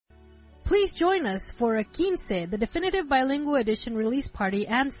Please join us for a Quince, the definitive bilingual edition release party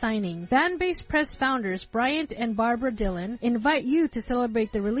and signing. Fan-based press founders Bryant and Barbara Dillon invite you to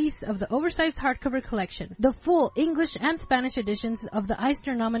celebrate the release of the oversized hardcover collection, the full English and Spanish editions of the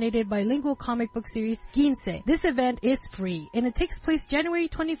Eisner-nominated bilingual comic book series Quince. This event is free, and it takes place January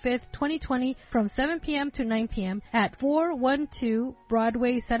 25th, 2020 from 7 p.m. to 9 p.m. at 412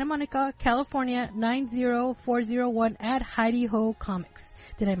 Broadway, Santa Monica, California 90401 at Heidi Ho Comics.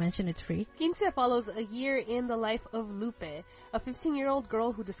 Did I mention it's free? Quince follows a year in the life of Lupe, a 15-year-old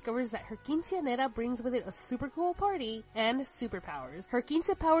girl who discovers that her quinceañera brings with it a super cool party and superpowers. Her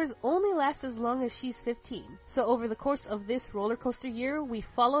quince powers only last as long as she's 15. So over the course of this roller coaster year, we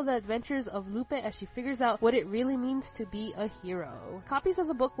follow the adventures of Lupe as she figures out what it really means to be a hero. Copies of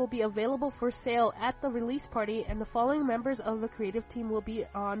the book will be available for sale at the release party, and the following members of the creative team will be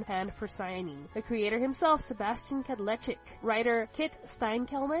on hand for signing. The creator himself, Sebastian Kadlecik, writer Kit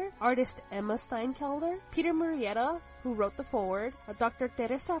Steinkellner, artist Emma Steinkellner, Peter Murrieta, who wrote the foreword, Dr.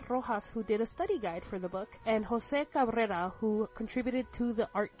 Teresa Rojas, who did a study guide for the book, and Jose Cabrera, who contributed to the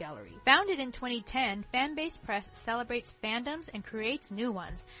art gallery. Founded in 2010, Fanbase Press celebrates fandoms and creates new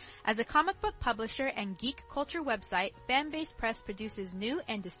ones. As a comic book publisher and geek culture website, Fanbase Press produces new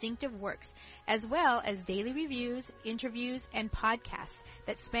and distinctive works, as well as daily reviews, interviews, and podcasts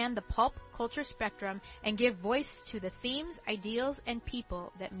that span the pulp culture spectrum and give voice to the themes, ideals, and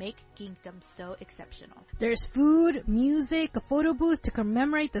people that make geekdom so exceptional. There's food, music, a photo booth to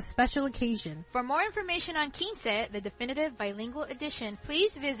commemorate the special occasion. For more information on Quince, the definitive bilingual edition,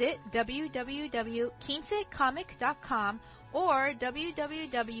 please visit www.quincecomic.com or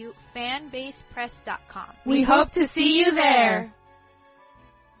www.fanbasepress.com. We hope to see you there!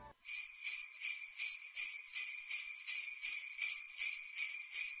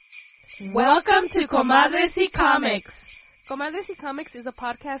 Welcome to Comadres y Comics. Comadres y Comics is a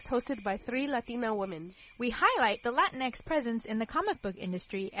podcast hosted by 3 Latina women. We highlight the Latinx presence in the comic book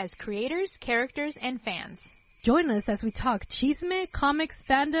industry as creators, characters, and fans. Join us as we talk chisme, comics,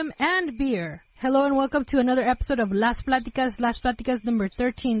 fandom, and beer. Hello and welcome to another episode of Las Platicas number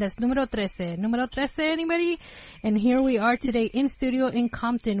 13. That's numero 13. Numero 13, anybody? And here we are today in studio in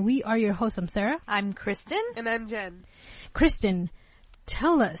Compton. We are your hosts. I'm Sarah. I'm Kristen. And I'm Jen. Kristen,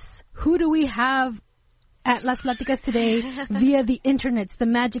 tell us, who do we have at Las Platicas today via the internets, the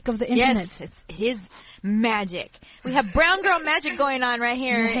magic of the internets? Yes, it's his magic. We have brown girl magic going on right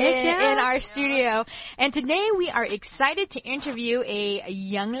here in our studio. And today we are excited to interview a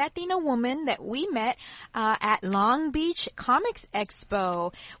young Latina woman that we met at Long Beach Comics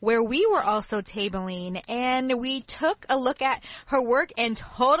Expo, where we were also tabling. And we took a look at her work and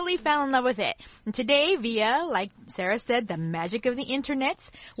totally fell in love with it. And today, via, like Sarah said, the magic of the internets,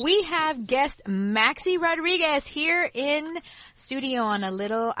 we have guest Maxi Rodriguez here in studio on a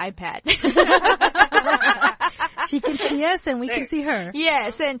little iPad. She can see us and we can see her.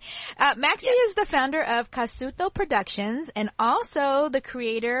 Yes, and Maxi is the founder of Casuto Productions and also the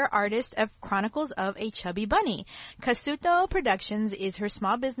creator-artist of Chronicles of a Chubby Bunny. Casuto Productions is her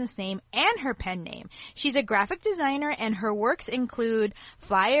small business name and her pen name. She's a graphic designer and her works include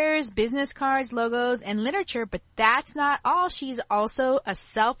flyers, business cards, logos, and literature, but that's not all. She's also a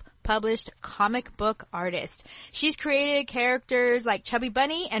self-published comic book artist. She's created characters like Chubby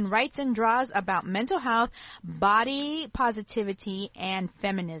Bunny and writes and draws about mental health, body positivity, and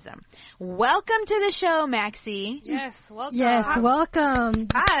feminism. Welcome to the show, Maxi. Yes, welcome. Yes, welcome.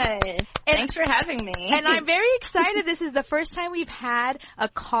 Hi. Thanks for having me. And I'm very excited. This is the first time we've had a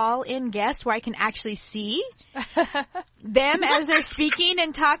call-in guest where I can actually see them as they're speaking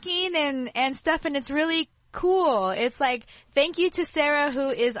and talking and stuff, and it's really cool. It's like, thank you to Sarah, who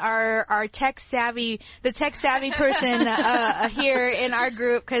is our tech savvy person here in our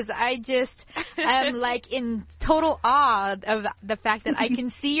group, because I just am like in total awe of the fact that I can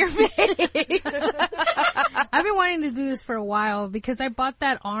see your face. I've been wanting to do this for a while because I bought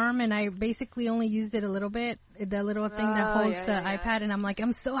that arm and I basically only used it a little bit, the little thing that holds the iPad, and I'm like,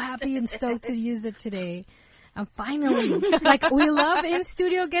 I'm so happy and stoked to use it today. And finally, like, we love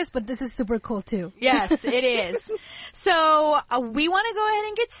in-studio guests, but this is super cool too. Yes, it is. So we want to go ahead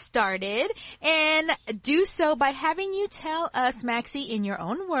and get started and do so by having you tell us, Maxi, in your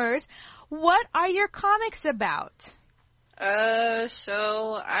own words, what are your comics about?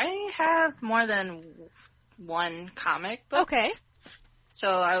 So I have more than one comic book. Okay. So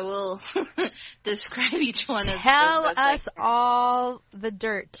I will describe each one. Tell us all the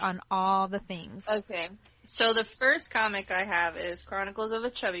dirt on all the things. Okay. So the first comic I have is Chronicles of a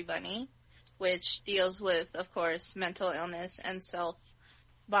Chubby Bunny, which deals with, of course, mental illness and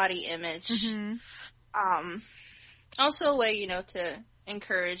self-body image. Mm-hmm. Also a way, to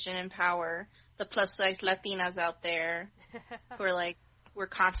encourage and empower the plus size Latinas out there who are like, we're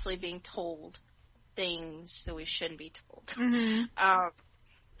constantly being told things that we shouldn't be told. Mm-hmm.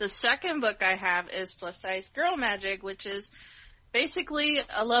 The second book I have is Plus Size Girl Magic, which is basically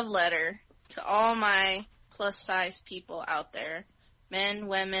a love letter to all my plus size people out there. Men,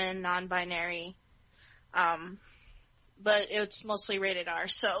 women, non-binary. But it's mostly rated R,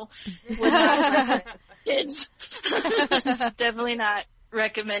 so would not recommend kids. Definitely not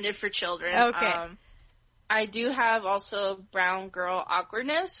recommended for children. Okay. I do have also Brown Girl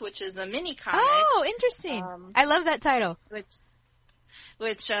Awkwardness, which is a mini comic. Oh, interesting. I love that title.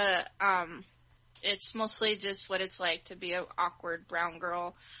 Which it's mostly just what it's like to be an awkward brown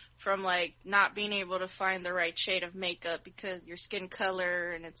girl, from like not being able to find the right shade of makeup because your skin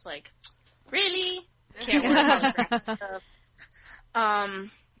color, and it's like, really? Can't wear color.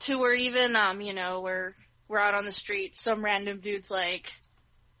 To where even, we're out on the street, some random dude's like,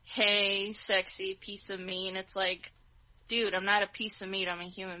 hey, sexy piece of meat, and it's like, dude, I'm not a piece of meat, I'm a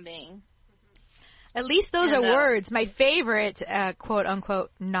human being. At least those are words. My favorite, quote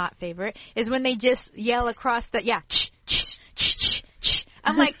unquote, not favorite, is when they just yell across the,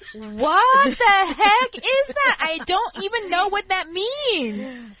 I'm like, what the heck is that? I don't even know what that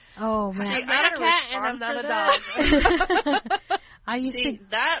means. Oh, man. See, I'm not a cat and I'm not a dog. I used to...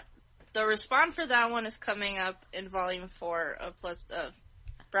 The response for that one is coming up in volume 4 of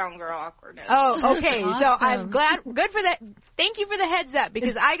Brown Girl Awkwardness. Oh, okay. Awesome. So I'm glad, good for that. Thank you for the heads up,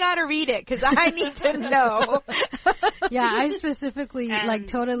 because I gotta read it, because I need to know. Yeah, I specifically,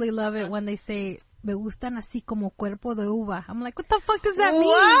 totally love it when they say, me gustan así como cuerpo de uva. I'm like, what the fuck does that mean?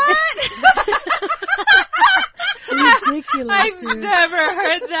 What? Ridiculous, I've dude. never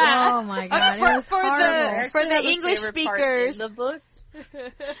heard that. Oh my god, it was horrible. For the English speakers. The book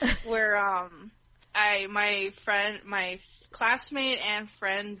where my classmate and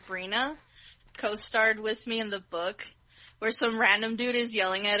friend Brina co-starred with me in the book, where some random dude is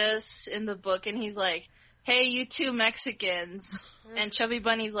yelling at us in the book, and he's like, hey, you two Mexicans. And Chubby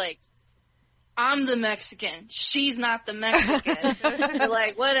Bunny's like, I'm the Mexican. She's not the Mexican. We're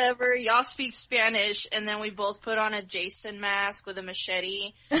like, whatever, y'all speak Spanish. And then we both put on a Jason mask with a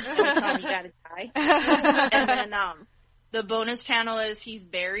machete, and we tell him you gotta die. And then the bonus panel is he's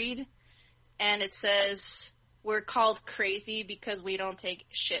buried, and it says, we're called crazy because we don't take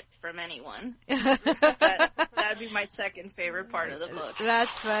shit from anyone. That'd be my second favorite part of the book.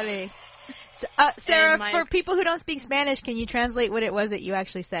 That's funny. So, Sarah, for people who don't speak Spanish, can you translate what it was that you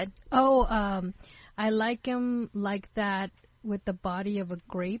actually said? Oh, I like him like that with the body of a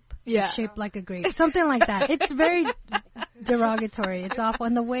grape. Yeah. Shaped like a grape. Something like that. It's very derogatory. It's awful.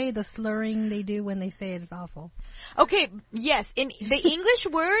 And the way, the slurring they do when they say it is awful. Okay, yes. In the English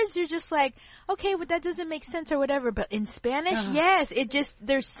words, you're just like, okay, well, that doesn't make sense or whatever. But in Spanish, yes, it just,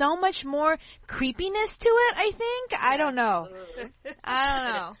 there's so much more creepiness to it, I think. I don't know.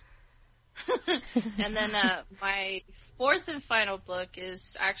 And then my fourth and final book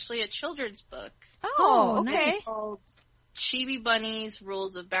is actually a children's book. Oh, okay. nice. It's called Chibi Bunny's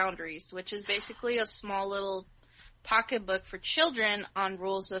Rules of Boundaries, which is basically a small little pocketbook for children on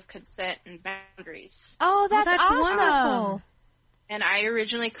rules of consent and boundaries. Oh, that's awesome. Wonderful. And I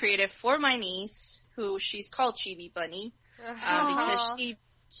originally created for my niece, who she's called Chibi Bunny, because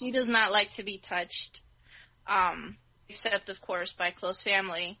she does not like to be touched, except, of course, by close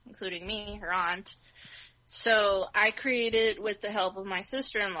family, including me, her aunt. So I created, with the help of my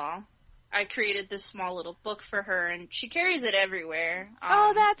sister-in-law, I created this small little book for her, and she carries it everywhere.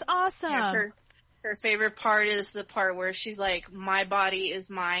 Oh, that's awesome. Her favorite part is the part where she's like, my body is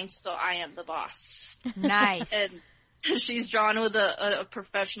mine, so I am the boss. Nice. And she's drawn with a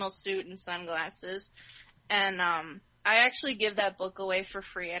professional suit and sunglasses. And I actually give that book away for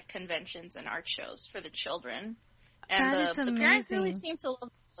free at conventions and art shows for the children. And the parents really seem to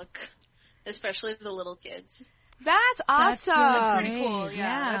love the book, especially the little kids. That's awesome. That's really Pretty cool.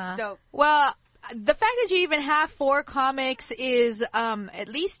 Yeah, that's dope. Well, the fact that you even have 4 comics is at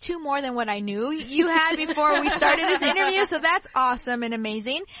least 2 more than what I knew you had before we started this interview, so that's awesome and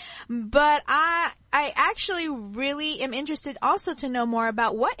amazing. But I actually really am interested also to know more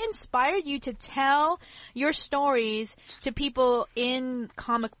about what inspired you to tell your stories to people in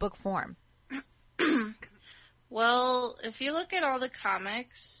comic book form. Well, if you look at all the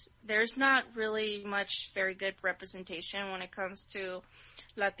comics, there's not really much very good representation when it comes to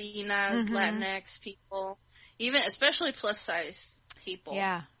Latinas, Latinx people, even especially plus size people.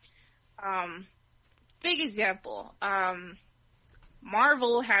 Yeah. Big example.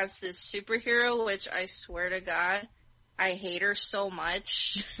 Marvel has this superhero, which I swear to God, I hate her so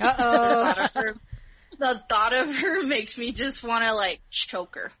much. Uh-oh. A the thought of her makes me just want to like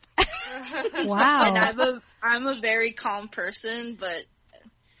choke her. Wow. And I'm a very calm person, but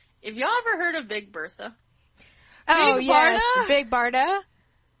have y'all ever heard of Big Bertha? Oh, Big yes. Barda? Big Barda.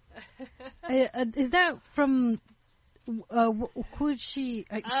 Is that from, who's she?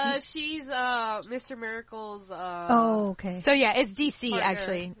 She's Mr. Miracle's Oh, okay. So yeah, it's DC partner.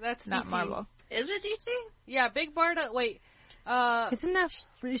 actually. That's not DC. Marvel. Is it DC? Yeah, Big Barda. Wait. Isn't that,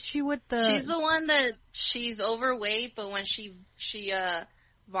 is she with the... She's the one that she's overweight, but when she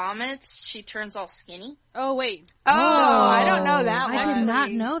vomits, she turns all skinny. Oh wait. Oh, I don't know that I one. did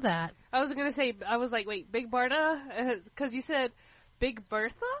not know that. I was gonna say. I was like, wait, Big Barda, because you said Big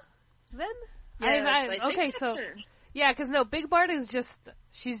Bertha. Then I think okay, that's so her. yeah, because no, Big Barda is just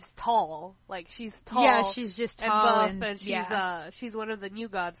she's tall, like she's tall. Yeah, she's just and tall buff, and and she's yeah. she's one of the new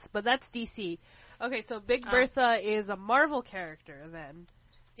gods, but that's DC. Okay, so Big Oh. Bertha is a Marvel character then.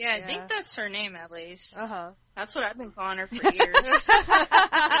 Yeah, I Yeah. think that's her name at least. Uh-huh. That's what I've been calling her for years.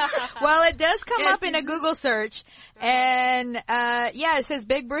 Well, it does come Yeah, up in a Google search, and yeah, it says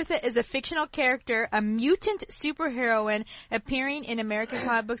Big Bertha is a fictional character, a mutant superheroine appearing in American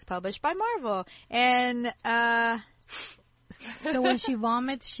comic books published by Marvel. And So when she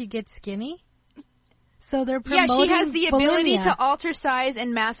vomits, she gets skinny? So they're yeah, promoting she has the ability bulimia. to alter size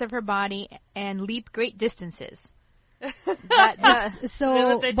and mass of her body and leap great distances. That,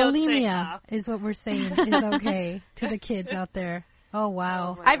 So They don't say bulimia how. is what we're saying is okay to the kids out there. Oh,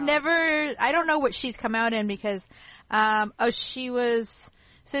 wow. Oh my I've God. never, I don't know what she's come out in because, says she was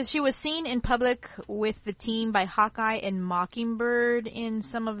seen in public with the team by Hawkeye and Mockingbird in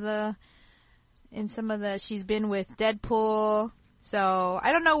some of the, she's been with Deadpool. So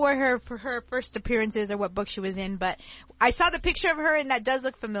I don't know where her first appearance is or what book she was in, but I saw the picture of her and that does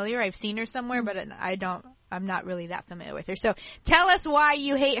look familiar. I've seen her somewhere, but I'm not really that familiar with her. So tell us why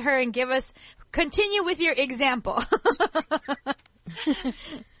you hate her and continue with your example.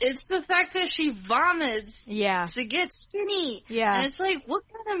 It's the fact that she vomits Yeah. to get skinny. Yeah. And it's like, what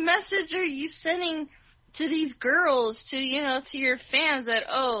kind of message are you sending to these girls, to your fans that,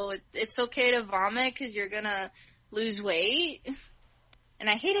 oh, it's okay to vomit because you're gonna lose weight? And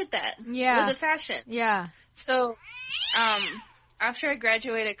I hated that. Yeah. With the fashion. Yeah. So, after I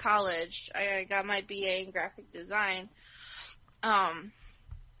graduated college, I got my BA in graphic design.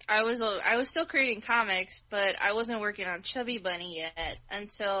 I was still creating comics, but I wasn't working on Chubby Bunny yet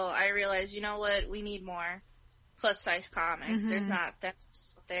until I realized, you know what, we need more plus size comics. Mhm. There's not that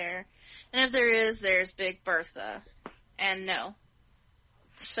there. And if there is, there's Big Bertha. And no.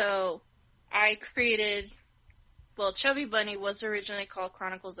 So I created, well, Chubby Bunny was originally called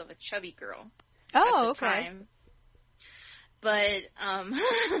Chronicles of a Chubby Girl. Oh, At the okay. time. But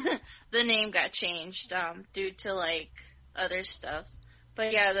the name got changed due to like other stuff.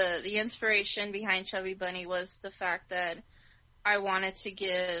 But yeah, the inspiration behind Chubby Bunny was the fact that I wanted to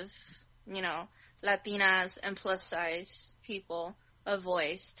give, Latinas and plus size people a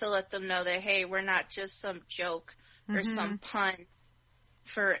voice to let them know that, hey, we're not just some joke or some pun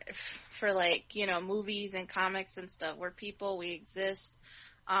for like, movies and comics and stuff. We're people, we exist,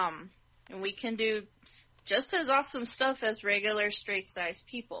 and we can do just as awesome stuff as regular straight-sized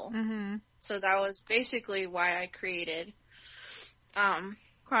people. Mm-hmm. So that was basically why I created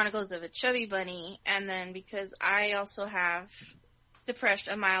Chronicles of a Chubby Bunny. And then because I also have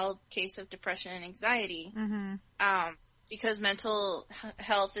a mild case of depression and anxiety, because mental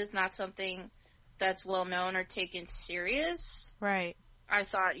health is not something that's well known or taken serious, Right. I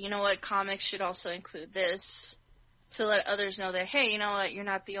thought, you know what, comics should also include this to let others know that, hey, you know what, you're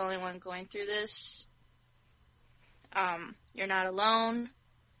not the only one going through this. You're not alone.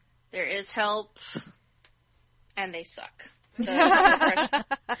 There is help. And they suck. They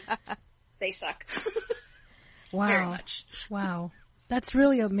suck. Wow. Very much. Wow. That's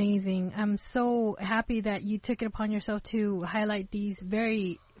really amazing. I'm so happy that you took it upon yourself to highlight these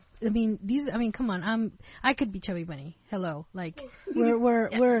come on. I could be Chubby Bunny. Hello. Like,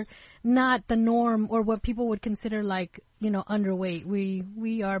 we're not the norm or what people would consider like, underweight.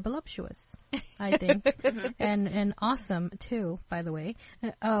 We are voluptuous, I think. and awesome too, by the way.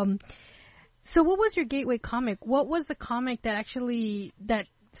 So what was your gateway comic? What was the comic that actually,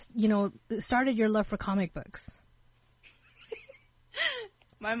 started your love for comic books?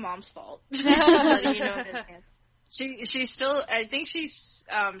 My mom's fault. Just letting you know in advance. She still, I think she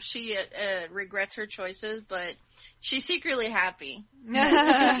regrets her choices, but she's secretly happy. She gave me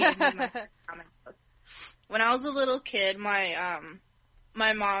my comic book. When I was a little kid, my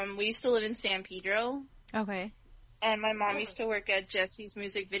mom, we used to live in San Pedro, Okay. and my mom used to work at Jesse's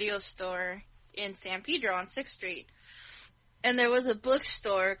Music Video Store in San Pedro on 6th Street. And there was a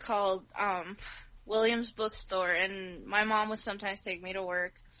bookstore called, Williams Bookstore, and my mom would sometimes take me to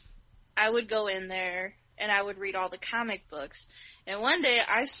work. I would go in there, and I would read all the comic books. And one day,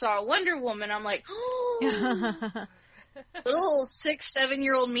 I saw Wonder Woman. I'm like, oh. Little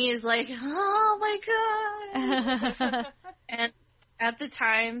 6-7-year-old me is like, oh my god. And at the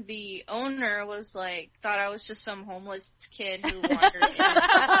time, the owner was like, thought I was just some homeless kid who wandered in.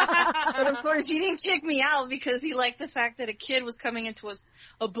 But of course, he didn't kick me out because he liked the fact that a kid was coming into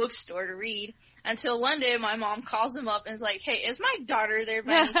a bookstore to read. Until one day, my mom calls him up and is like, hey, is my daughter there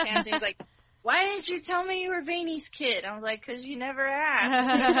by any chance? And he's like, why didn't you tell me you were Vani's kid? I was like, because you never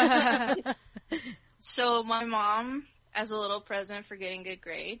asked. So my mom, as a little present for getting good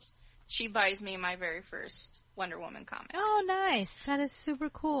grades, she buys me my very first Wonder Woman comic. Oh, nice. That is super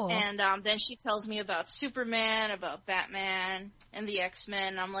cool. And then she tells me about Superman, about Batman, and the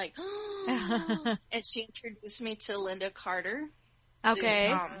X-Men. I'm like, oh. And she introduced me to Linda Carter.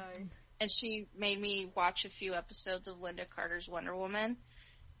 Okay. And she made me watch a few episodes of Linda Carter's Wonder Woman.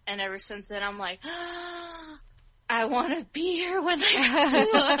 And ever since then, I'm like, oh, I want to be here when I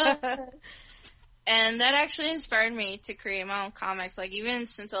grow up. And that actually inspired me to create my own comics. Like, even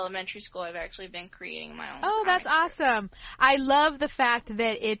since elementary school, I've actually been creating my own Oh, that's comic strips. awesome. I love the fact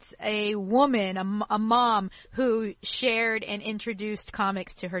that it's a woman, a mom, who shared and introduced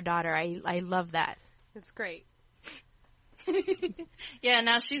comics to her daughter. I love that. It's great. Yeah,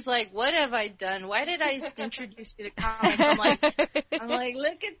 now she's like, what have I done? Why did I introduce you to comics? I'm like,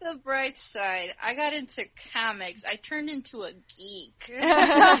 look at the bright side. I got into comics. I turned into a geek.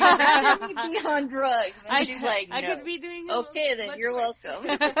 I could be on drugs. And she's like, no. I could be doing okay, then you're welcome.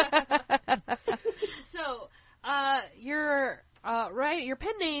 So, your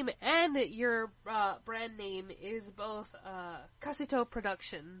pen name and your brand name is both Kazuto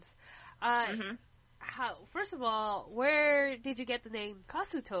Productions. First of all, where did you get the name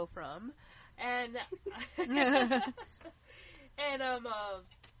Kazuto from? And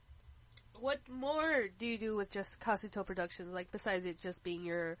what more do you do with just Kazuto Productions, like besides it just being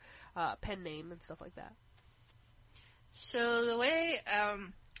your pen name and stuff like that? So the way,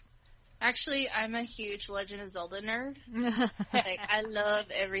 actually, I'm a huge Legend of Zelda nerd. Like, I love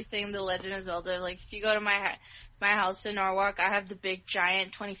everything the Legend of Zelda. Like, if you go to my house in Norwalk, I have the big,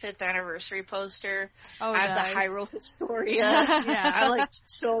 giant 25th anniversary poster. Oh, I have nice. the Hyrule Historia. Yeah. I like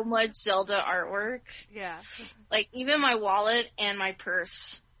so much Zelda artwork. Yeah. Like, even my wallet and my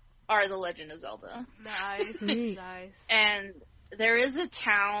purse are the Legend of Zelda. Nice. Neat. Nice. And there is a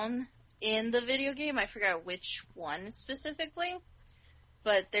town in the video game, I forgot which one specifically,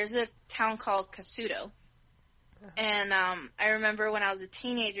 but there's a town called Kasuto. And I remember when I was a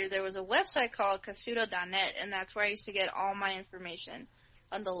teenager, there was a website called Kasuto.net, and that's where I used to get all my information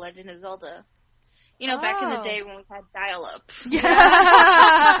on The Legend of Zelda. You know, back in the day when we had dial-up.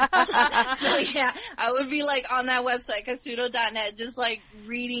 Yeah. So, yeah, I would be, like, on that website, Kasuto.net, just, like,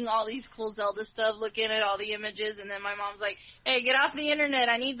 reading all these cool Zelda stuff, looking at all the images, and then my mom's like, hey, get off the internet,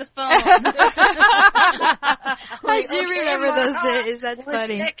 I need the phone. I do remember those days. That's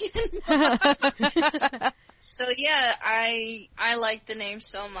funny. So, yeah, I like the name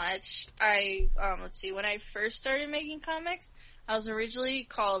so much. Let's see, when I first started making comics, I was originally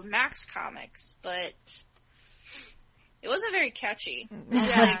called Max Comics, but it wasn't very catchy.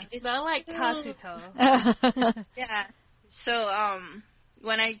 Yeah, it's not like Kazuto. Yeah. So,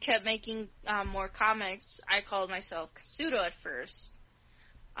 when I kept making more comics, I called myself Kasuto at first.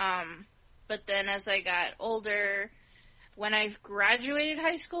 But then as I got older, when I graduated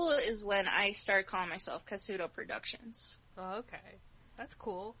high school is when I started calling myself Kasuto Productions. Oh, okay. That's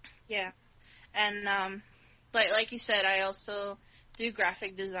cool. Yeah. And, like you said, I also do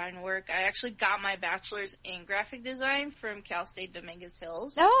graphic design work. I actually got my bachelor's in graphic design from Cal State Dominguez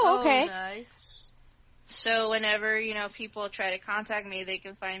Hills. Oh, okay. Oh, nice. So whenever, people try to contact me, they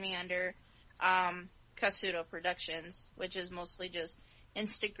can find me under Kasuto Productions, which is mostly just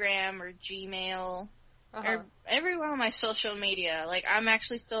Instagram or Gmail or everywhere on my social media. Like, I'm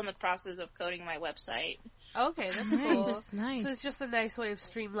actually still in the process of coding my website. Okay, that's cool. Nice, nice. So it's just a nice way of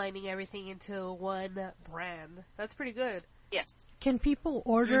streamlining everything into one brand. That's pretty good. Yes. Can people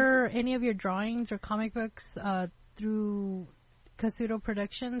order any of your drawings or comic books through Kasuto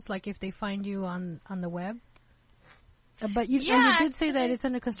Productions, like if they find you on the web? But you did say that it's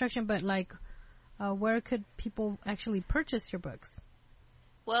under construction, but like, where could people actually purchase your books?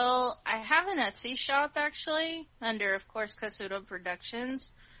 Well, I have an Etsy shop, actually, under, of course, Kasuto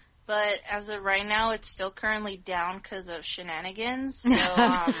Productions. But as of right now, it's still currently down because of shenanigans. So,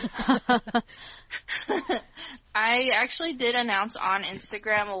 I actually did announce on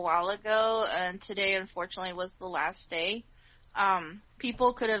Instagram a while ago, and today, unfortunately, was the last day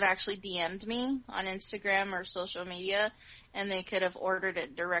people could have actually DM'd me on Instagram or social media, and they could have ordered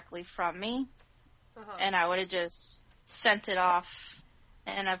it directly from me, and I would have just sent it off.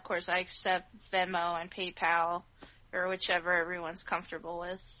 And of course, I accept Venmo and PayPal or whichever everyone's comfortable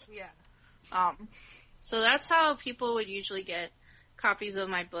with. Yeah. So that's how people would usually get copies of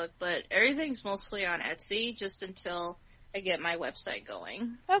my book, but everything's mostly on Etsy just until I get my website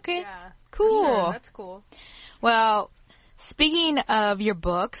going. Okay. Yeah. Cool. Sure, that's cool. Well, speaking of your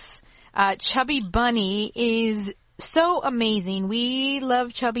books, Chubby Bunny is so amazing. We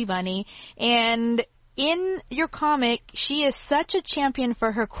love Chubby Bunny. And in your comic, she is such a champion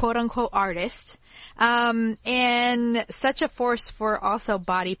for her quote-unquote artist. And such a force for also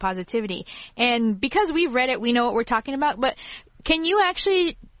body positivity. And because we've read it, we know what we're talking about. But can you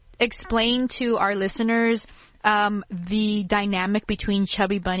actually explain to our listeners the dynamic between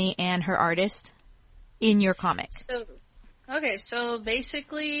Chubby Bunny and her artist in your comic? So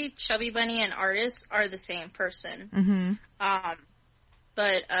basically, Chubby Bunny and artist are the same person. Mm-hmm.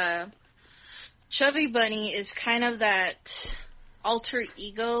 But Chubby Bunny is kind of that alter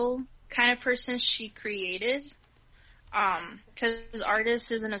ego kind of person she created. Because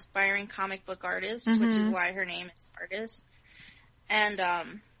artist is an aspiring comic book artist, which is why her name is Artist. And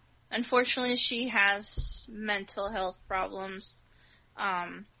unfortunately, she has mental health problems.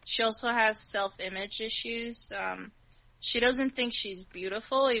 She also has self-image issues. She doesn't think she's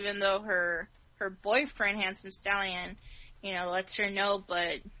beautiful, even though her boyfriend, Handsome Stallion, lets her know.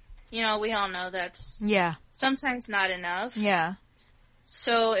 But we all know that's sometimes not enough. Yeah.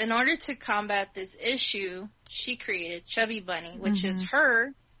 So in order to combat this issue, she created Chubby Bunny, which is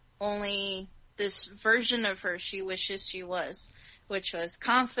her, only this version of her she wishes she was, which was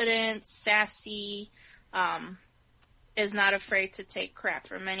confident, sassy, is not afraid to take crap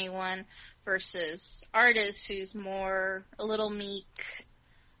from anyone, versus Artist, who's more a little meek,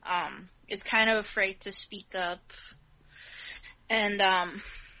 is kind of afraid to speak up. And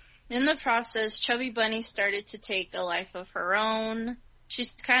in the process, Chubby Bunny started to take a life of her own.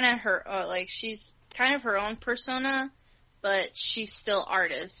 She's kind of she's kind of her own persona, but she's still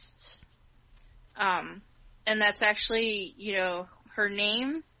Artist. And that's actually, her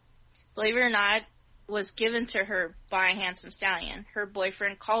name, believe it or not, was given to her by Handsome Stallion. Her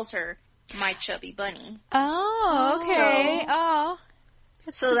boyfriend calls her My Chubby Bunny. Oh, okay.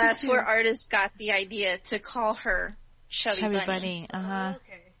 So that's where Artist got the idea to call her Chubby Bunny. Uh-huh.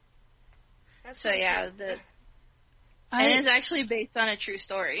 Okay. That's So really yeah, cool. and it's actually based on a true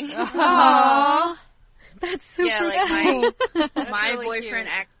story. Aww. That's super Yeah, like my really boyfriend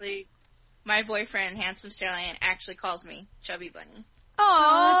cute. my boyfriend, Handsome Stallion, actually calls me Chubby Bunny.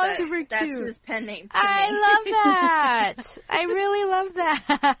 Aww. that's super That's cute. his pen name to I me. love that. I really love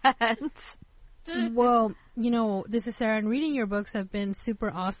that. Well, this is Sarah, and reading your books have been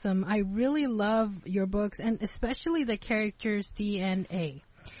super awesome. I really love your books, and especially the characters D and A.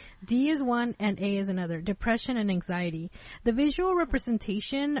 D is one and A is another. Depression and anxiety. The visual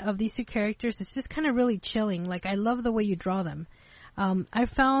representation of these two characters is just kind of really chilling. Like, I love the way you draw them. I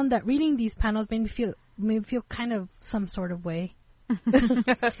found that reading these panels made me feel kind of some sort of way.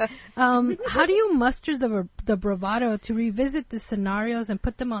 How do you muster the bravado to revisit the scenarios and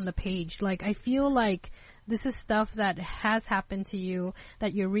put them on the page? Like, I feel like this is stuff that has happened to you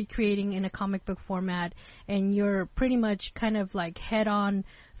that you're recreating in a comic book format, and you're pretty much kind of like head on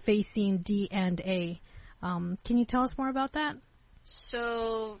facing D and A. Can you tell us more about that?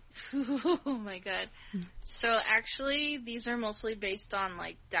 So, oh my god. So actually, these are mostly based on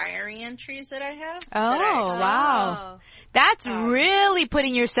like diary entries that I have. Oh, wow. That's really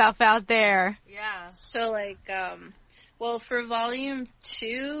putting yourself out there. Yeah. So like, well, for volume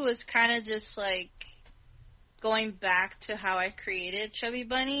 2 was kind of just like going back to how I created Chubby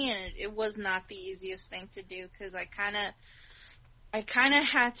Bunny, and it was not the easiest thing to do because I kind of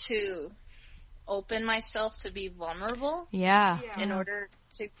had to open myself to be vulnerable. Yeah. In order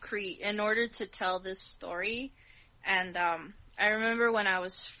to tell this story. And I remember when I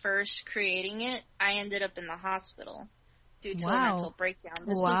was first creating it, I ended up in the hospital due to a mental breakdown.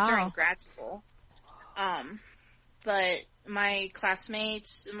 This was during grad school. But my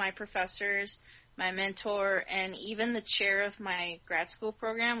classmates, my professors, my mentor, and even the chair of my grad school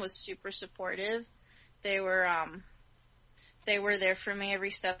program was super supportive. They were there for me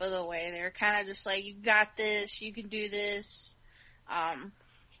every step of the way. They were kind of just like, you got this, you can do this,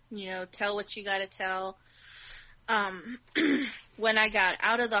 tell what you gotta tell. When I got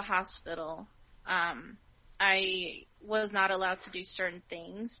out of the hospital, I was not allowed to do certain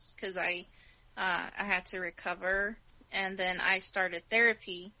things because I had to recover, and then I started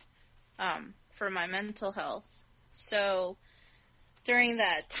therapy, for my mental health. So during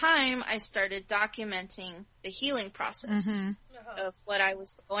that time, I started documenting the healing process of what I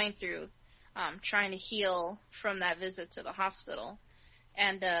was going through, trying to heal from that visit to the hospital.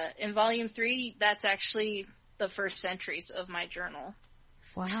 And in volume 3, that's actually the first entries of my journal.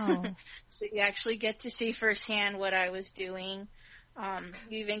 Wow. So you actually get to see firsthand what I was doing.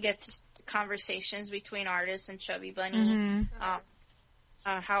 You even get to see conversations between Artist and Chubby Bunny.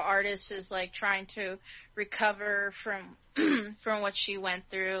 How Artist is like trying to recover from what she went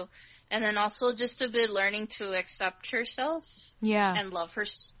through, and then also just a bit learning to accept herself and love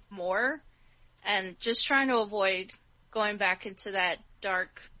herself more, and just trying to avoid going back into that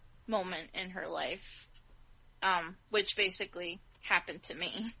dark moment in her life, which basically happened to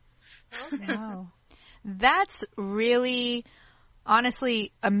me. Wow. That's really,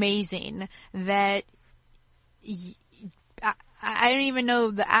 honestly, amazing that I don't even know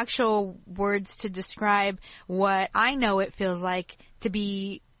the actual words to describe what I know it feels like to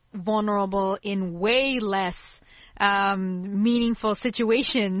be vulnerable in way less meaningful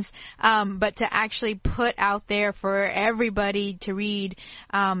situations, but to actually put out there for everybody to read,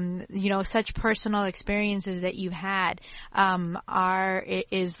 such personal experiences that you've had,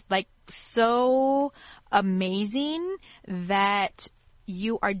 is like so amazing that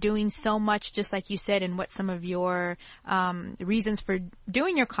you are doing so much, just like you said, and what some of your reasons for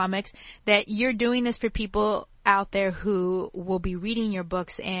doing your comics, that you're doing this for people out there who will be reading your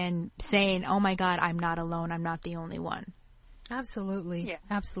books and saying, oh my God, I'm not alone. I'm not the only one. Absolutely. Yeah.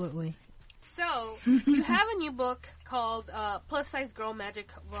 Absolutely. So, you have a new book called Plus Size Girl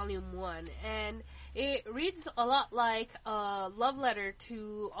Magic Volume 1, and it reads a lot like a love letter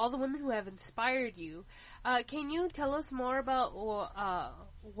to all the women who have inspired you. Can you tell us more about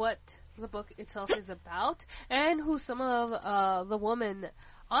what the book itself is about, and who some of the women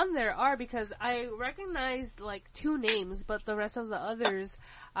on there are? Because I recognized like 2 names, but the rest of the others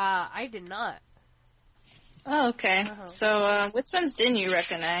I did not. Oh, okay. So, which ones didn't you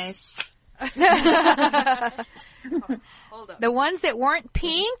recognize? Hold up. The ones that weren't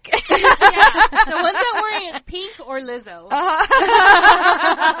pink? Yeah, the ones that weren't pink or Lizzo.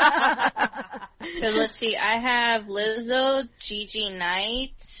 So let's see, I have Lizzo, Gigi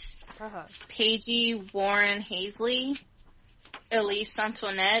Knight, Paige Warren Hazley, Elise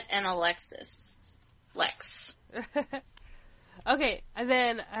Antoinette, and Alexis. Lex. Okay, and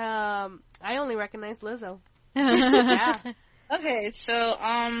then I only recognize Lizzo. Yeah. Okay, so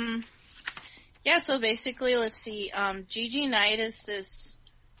so basically, let's see, Gigi Knight is this,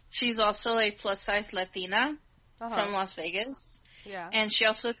 she's also a plus-size Latina from Las Vegas. Yeah. And she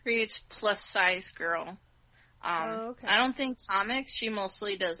also creates plus-size girl. Okay. I don't think comics, she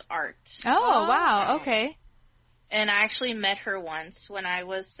mostly does art. Oh, wow, okay. And I actually met her once when I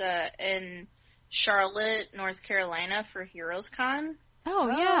was in Charlotte, North Carolina for Heroes Con.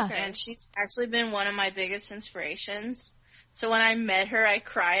 Oh, yeah. Okay. And she's actually been one of my biggest inspirations. So when I met her, I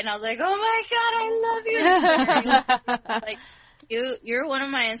cried, and I was like, oh my God, I love you. Like, you're one of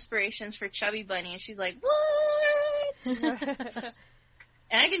my inspirations for Chubby Bunny. And she's like, what?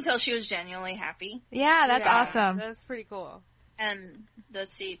 And I can tell she was genuinely happy. Yeah, that's awesome. That's pretty cool. And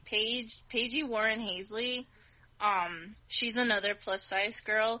let's see, Paige Warren Hazley, she's another plus-size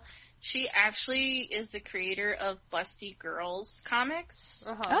girl. She actually is the creator of Busty Girls comics.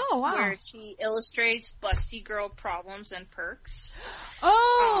 Oh, wow. Where she illustrates Busty Girl problems and perks.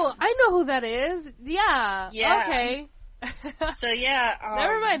 Oh, I know who that is. Yeah. Yeah. Okay. So, yeah.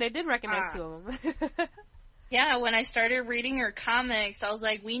 Never mind, I did recognize 2 of them. Yeah, when I started reading her comics, I was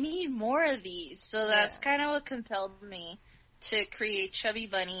like, we need more of these. So that's kind of what compelled me to create Chubby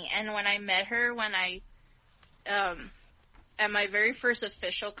Bunny. And when I met her, at my very first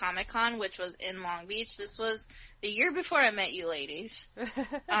official Comic-Con, which was in Long Beach, this was the year before I met you ladies.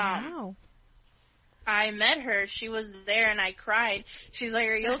 Wow. I met her, she was there, and I cried. She's like,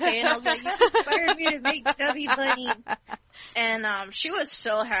 are you okay? And I was like, you inspired me to make Chubby Bunny. And she was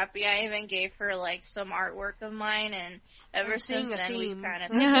so happy. I even gave her, like, some artwork of mine, and ever since then, we've kind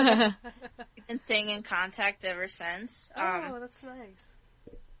of been staying in contact ever since. Oh, that's nice.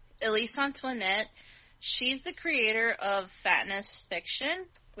 Elise Antoinette, she's the creator of Fatness Fiction,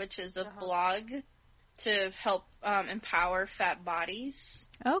 which is a blog to help empower fat bodies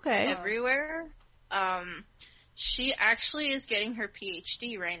everywhere. She actually is getting her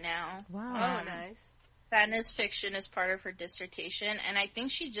PhD right now. Wow. Oh, nice. Fatness Fiction is part of her dissertation, and I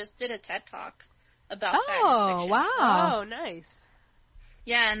think she just did a TED Talk about Fatness Fiction. Wow. Oh, nice.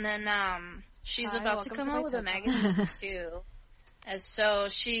 Yeah, and then she's about to come out with a magazine, too. And so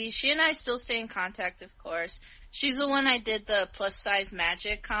she and I still stay in contact, of course. She's the one I did the Plus Size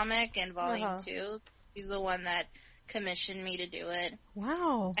Magic comic in Volume 2. She's the one that commissioned me to do it.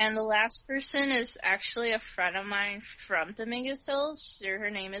 Wow. And the last person is actually a friend of mine from Dominguez Hills. Her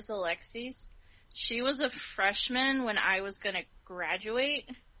name is Alexis. She was a freshman when I was going to graduate.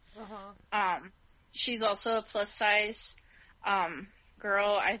 She's also a plus size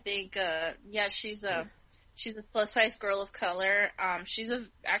girl. I think she's a plus size girl of color. She's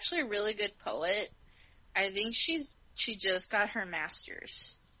actually a really good poet. I think she just got her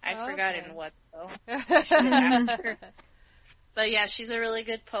master's. I forgot in what though. I should have asked her. But yeah, she's a really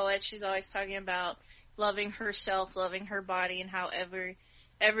good poet. She's always talking about loving herself, loving her body, and how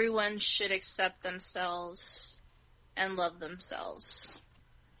everyone should accept themselves and love themselves.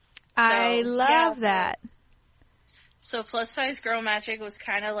 I love that. So Plus Size Girl Magic was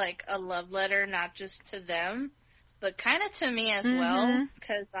kind of like a love letter, not just to them, but kind of to me as well.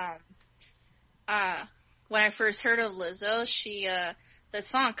 Because when I first heard of Lizzo, she the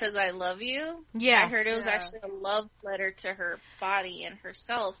song "Cause I Love You," I heard it was actually a love letter to her body and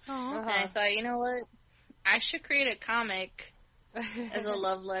herself, and I thought, you know what, I should create a comic as a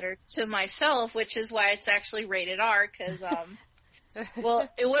love letter to myself, which is why it's actually rated R. Because well,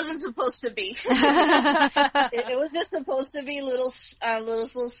 it wasn't supposed to be. it was just supposed to be little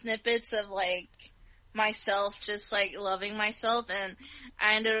snippets of like myself, just like loving myself, and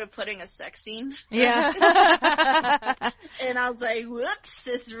I ended up putting a sex scene. Yeah. And I was like, whoops,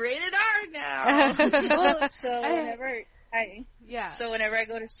 it's rated R now. So whenever I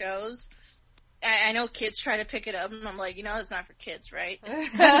go to shows, I know kids try to pick it up, and I'm like, you know, it's not for kids, right?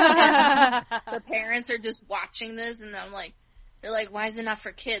 The parents are just watching this, and I'm like, they're like, why is it not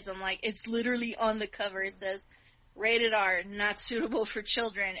for kids? I'm like, it's literally on the cover. It says, rated R, not suitable for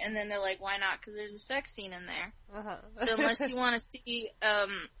children. And then they're like, why not? Because there's a sex scene in there. So unless you want to see a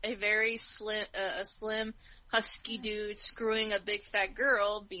very slim, husky dude screwing a big fat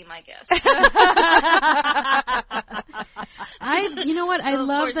girl, be my guest. You know what? I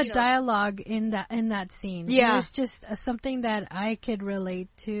love the dialogue in that scene. Yeah. It was just something that I could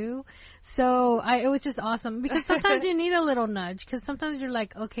relate to. So it was just awesome, because sometimes you need a little nudge, because sometimes you're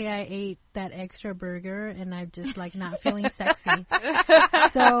like, okay, I ate that extra burger and I'm just like not feeling sexy.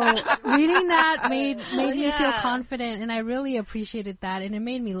 So reading that made me feel confident, and I really appreciated that, and it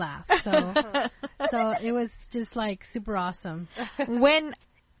made me laugh. So it was just like super awesome. When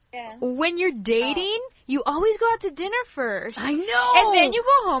you're dating, you always go out to dinner first. I know. And then you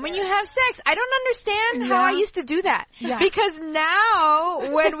go home and you have sex. I don't understand how I used to do that. Yeah. Because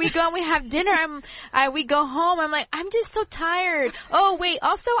now, when we go and we have dinner, we go home, I'm like, I'm just so tired. Oh, wait,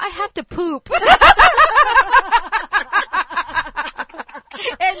 also I have to poop.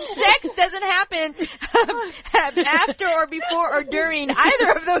 And sex doesn't happen after or before or during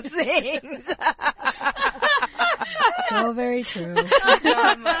either of those things. So very true.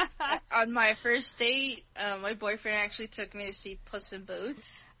 On my first date, my boyfriend actually took me to see Puss in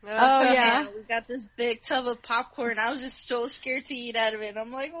Boots. Oh, yeah. And we got this big tub of popcorn. I was just so scared to eat out of it.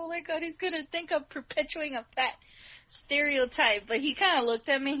 I'm like, oh my god, he's gonna think I'm perpetuating a fat stereotype. But he kind of looked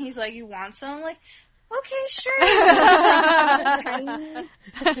at me and he's like, you want some? I'm like, okay, sure.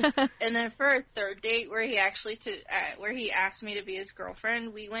 And then for our third date, where he asked me to be his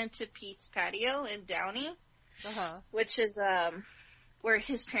girlfriend, we went to Pete's Patio in Downey, which is where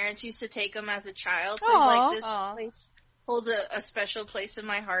his parents used to take him as a child. So he's like, this place holds a special place in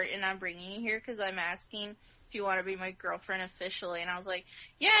my heart, and I'm bringing you here because I'm asking if you want to be my girlfriend officially. And I was like,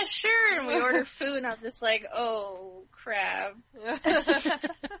 yeah, sure. And we ordered food, and I was just like, oh, crap.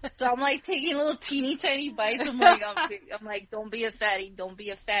 So I'm like taking little teeny tiny bites. I'm like, don't be a fatty, don't be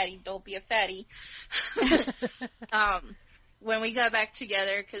a fatty, don't be a fatty. When we got back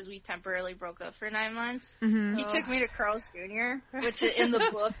together, because we temporarily broke up for 9 months, he took me to Carl's Jr., which in the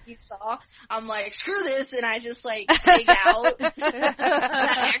book you saw. I'm like, screw this, and I just like pig out.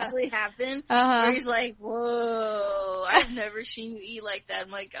 That actually happened. Where he's like, whoa, I've never seen you eat like that.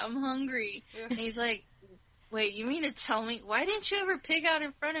 I'm like, I'm hungry. And he's like, wait, you mean to tell me, why didn't you ever pig out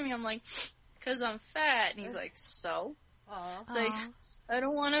in front of me? I'm like, because I'm fat. And he's like, so? Like, I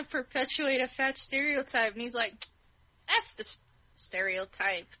don't want to perpetuate a fat stereotype. And he's like, F the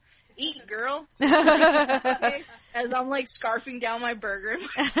stereotype. Eat, girl. As I'm like scarfing down my burger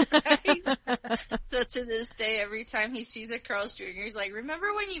and my fries. So to this day, every time he sees a Carl's Jr., he's like,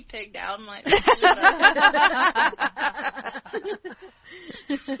 remember when you pigged out? I'm like, shut up.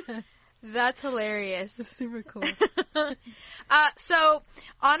 That's hilarious. That's super cool. So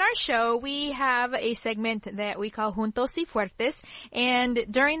on our show, we have a segment that we call Juntos y Fuertes. And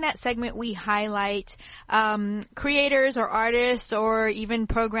during that segment, we highlight creators or artists or even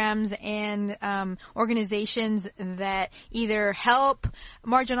programs and organizations that either help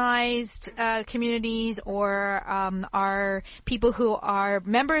marginalized communities or are people who are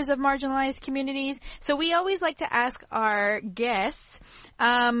members of marginalized communities. So we always like to ask our guests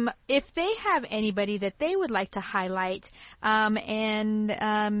if they have anybody that they would like to highlight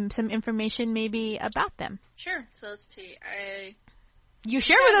and some information maybe about them. Sure. So let's see. You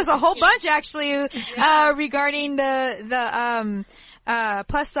shared with us a whole bunch actually regarding the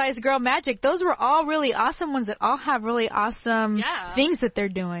plus size girl magic. Those were all really awesome ones that all have really awesome things that they're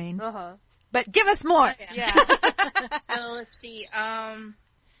doing. But give us more. Yeah. So let's see.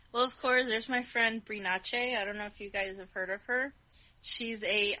 Well, of course, there's my friend Brinache. I don't know if you guys have heard of her. She's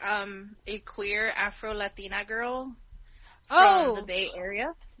a queer Afro-Latina girl from the Bay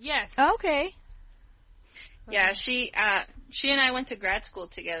Area. Yes. Okay. Yeah, she and I went to grad school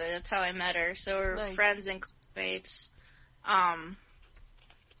together. That's how I met her. So we're friends and classmates. I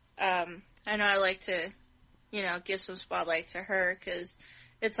know I like to, give some spotlight to her because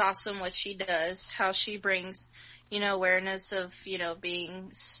it's awesome what she does, how she brings, awareness of, being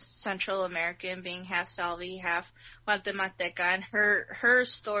Central American, being half Salvi, half Guatemalteca, and her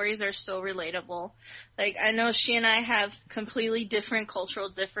stories are so relatable. Like, I know she and I have completely different cultural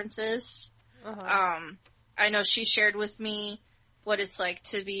differences. I know she shared with me what it's like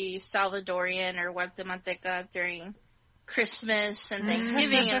to be Salvadorian or Guatemalteca during Christmas and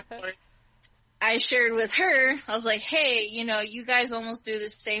Thanksgiving, and of course, I shared with her, I was like, hey, you guys almost do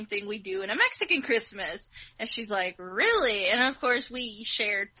the same thing we do in a Mexican Christmas. And she's like, really? And of course, we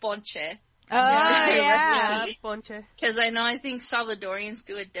shared ponche. Oh, yeah. Ponche. Because I think Salvadorians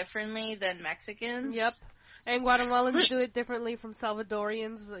do it differently than Mexicans. Yep. And Guatemalans do it differently from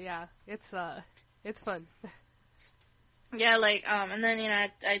Salvadorians. But yeah, it's fun. Yeah, and then,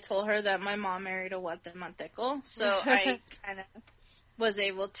 I told her that my mom married a Guatemalteco. So I kind of was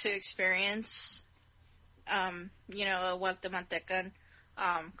able to experience, a Guatemaltecan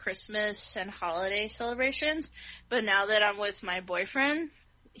Christmas and holiday celebrations. But now that I'm with my boyfriend,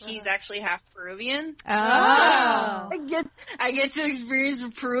 he's actually half Peruvian. Oh. So I get to experience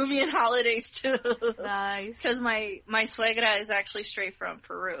Peruvian holidays too. Nice. Because my suegra is actually straight from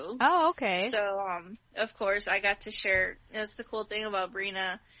Peru. Oh, okay. So, of course, I got to share. That's the cool thing about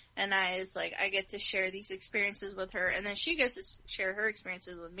Brina and I is, I get to share these experiences with her, and then she gets to share her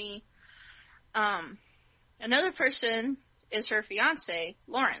experiences with me. Another person is her fiance,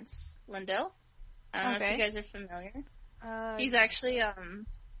 Lawrence Lindell. I don't know if you guys are familiar. He's actually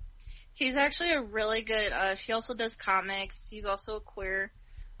a really good, he also does comics. He's also a queer,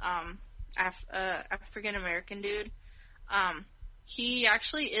 African American dude. He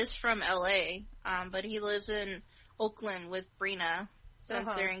actually is from LA, but he lives in Oakland with Brina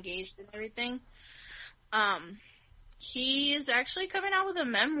since they're engaged and everything. He is actually coming out with a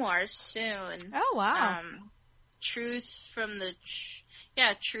memoir soon. Oh, wow. Truth from the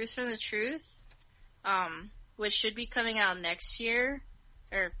Truth, which should be coming out next year,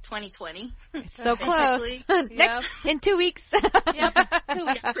 or 2020. So close. In 2 weeks. Yep. 2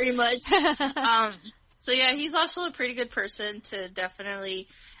 weeks. Pretty much. So yeah, he's also a pretty good person to definitely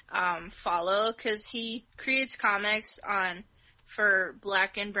follow, because he creates comics for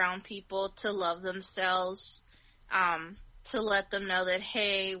Black and brown people to love themselves, to let them know that,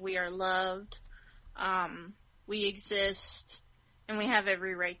 hey, we are loved, we exist, and we have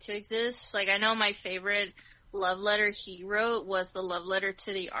every right to exist. I know my favorite love letter he wrote was the love letter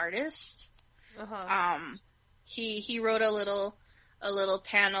to the artist. He wrote a little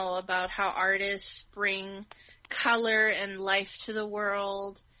panel about how artists bring color and life to the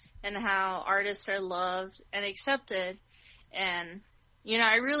world, and how artists are loved and accepted. And,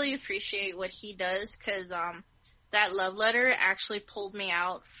 I really appreciate what he does, because that love letter actually pulled me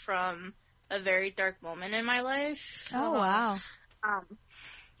out from a very dark moment in my life. Oh, wow.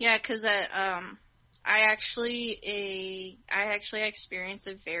 Yeah, because I actually experienced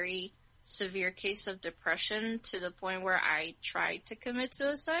a very severe case of depression to the point where I tried to commit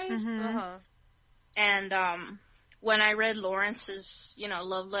suicide. And when I read Lawrence's,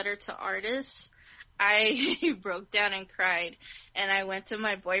 love letter to artists, I broke down and cried, and I went to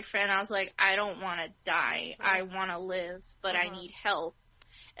my boyfriend. I was like, I don't want to die. I want to live, but I need help.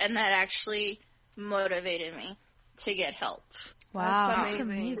 And that actually motivated me to get help. Wow. That's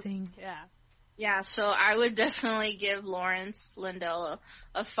amazing. Yeah. Yeah, so I would definitely give Lawrence Lindell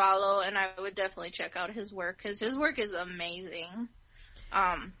a follow, and I would definitely check out his work, because his work is amazing.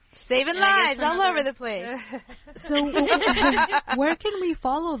 Saving And I guess lives all another- over the place. So, where can we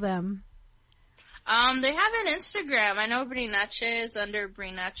follow them? They have an Instagram. I know Brinache is under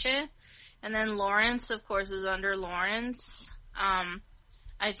Brinache. And then Lawrence, of course, is under Lawrence.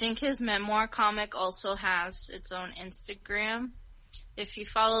 I think his memoir comic also has its own Instagram. If you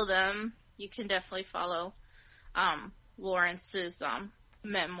follow them, you can definitely follow, Lawrence's,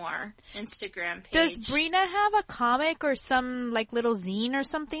 memoir Instagram page. Does Brina have a comic or some like little zine or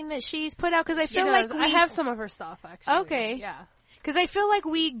something that she's put out? Because I feel like I have some of her stuff actually. Okay. Yeah. Because I feel like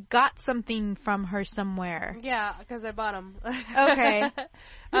we got something from her somewhere. Yeah, because I bought them. Okay.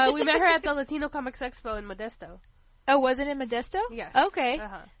 We met her at the Latino Comics Expo in Modesto. Oh, was it in Modesto? Yes. Okay.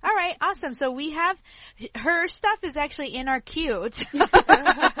 Uh-huh. All right. Awesome. So we have her stuff is actually in our queue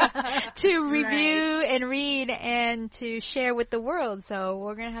to review Nice. and read and to share with the world. So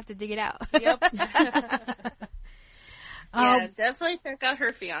we're gonna have to dig it out. Yep. Yeah, definitely check out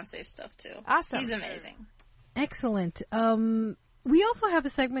her fiance stuff too. Awesome. He's amazing. Excellent. We also have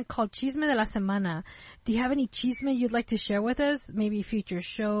a segment called Chisme de la Semana. Do you have any chisme you'd like to share with us? Maybe future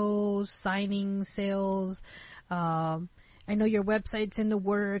shows, signings, sales. I know your website's in the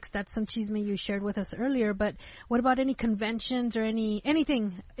works. That's some chisme you shared with us earlier. But what about any conventions or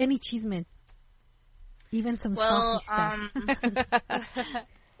anything, any chisme? Even some saucy stuff.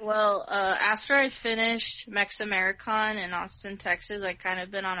 After I finished Mex-Americon in Austin, Texas, I kind of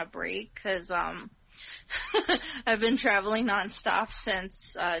been on a break because I've been traveling nonstop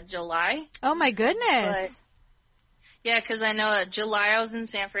since July. Oh my goodness. But, yeah, because I know July I was in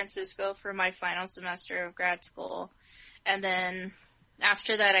San Francisco for my final semester of grad school. And then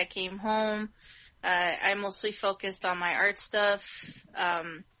after that I came home. I mostly focused on my art stuff.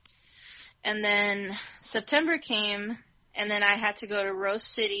 And then September came, and then I had to go to Rose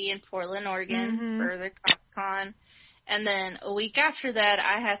City in Portland, Oregon for the Comic-Con. And then a week after that,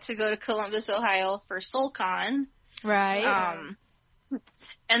 I had to go to Columbus, Ohio for SoulCon. Right.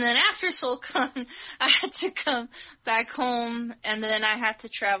 And then after SoulCon, I had to come back home, and then I had to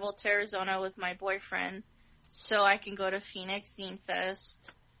travel to Arizona with my boyfriend so I can go to Phoenix Zine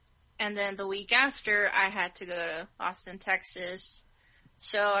Fest. And then the week after, I had to go to Austin, Texas.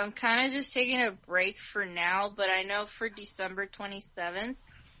 So I'm kind of just taking a break for now, but I know for December 27th,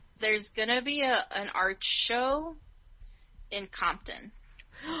 there's going to be an art show in Compton.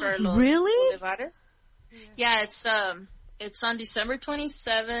 For Los Really? Bolivares. Yeah, it's on December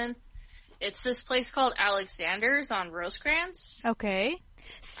 27th. It's this place called Alexander's on Rosecrans. Okay.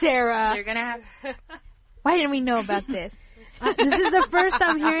 Sarah, They're gonna have. why didn't we know about this? This is the first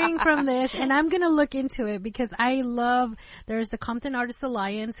I'm hearing from this, and I'm going to look into it because there's the Compton Artists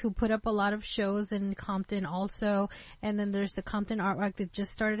Alliance who put up a lot of shows in Compton also, and then there's the Compton Art Walk that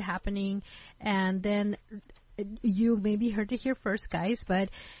just started happening, and then you maybe heard it here first, guys, but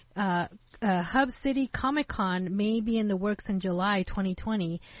Hub City Comic Con may be in the works in July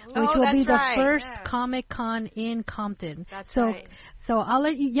 2020, which will be the first Comic Con in Compton. That's so, right. So I'll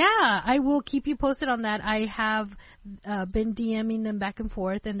let you, I will keep you posted on that. I have been DMing them back and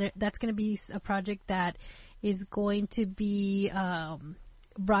forth, and that's going to be a project that is going to be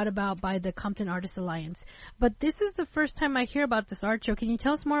brought about by the Compton Artists Alliance. But this is the first time I hear about this art show. Can you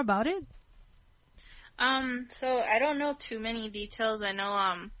tell us more about it? So I don't know too many details. I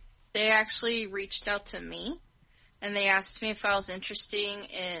know, they actually reached out to me, and they asked me if I was interested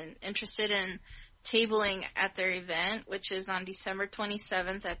in tabling at their event, which is on December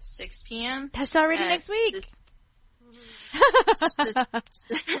 27th at 6 p.m. That's already next week.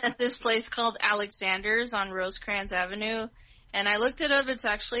 This place called Alexander's on Rosecrans Avenue, and I looked it up. It's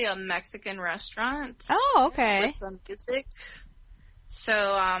actually a Mexican restaurant. Oh, okay. With some music. So,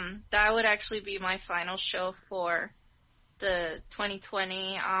 that would actually be my final show for the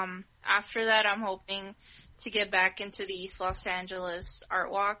 2020. After that, I'm hoping to get back into the East Los Angeles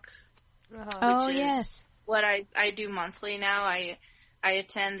Art Walk, which is what I do monthly now. I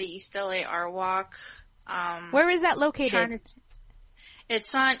attend the East LA Art Walk. Where is that located?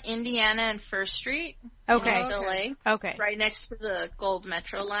 It's on Indiana and First Street. Okay. In East LA. Okay. Right next to the Gold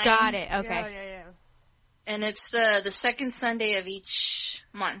Metro line. Got it. Okay. Yeah. And it's the second Sunday of each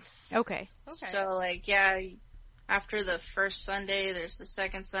month. Okay. So, after the first Sunday, there's the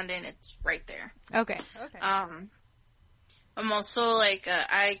second Sunday, and it's right there. Okay. I'm also,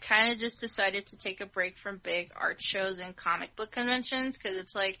 I kind of just decided to take a break from big art shows and comic book conventions, because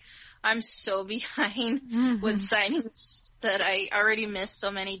it's I'm so behind with signings that I already missed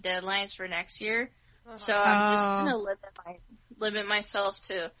so many deadlines for next year. So I'm just going to limit myself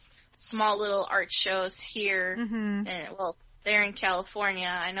to small little art shows here, and there in California.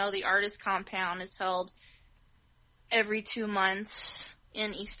 I know the Artist Compound is held every 2 months,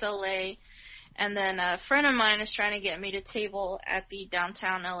 in East LA. And then a friend of mine is trying to get me to table at the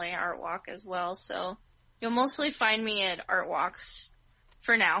downtown LA Art Walk as well. So you'll mostly find me at art walks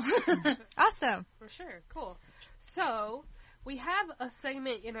for now. Awesome. For sure. Cool. So, we have a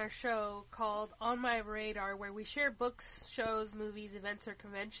segment in our show called On My Radar where we share books, shows, movies, events, or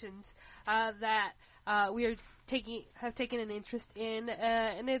conventions that we have taken an interest in.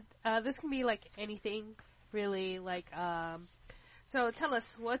 And this can be like anything, really. So tell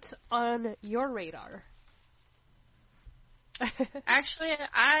us, what's on your radar? Actually,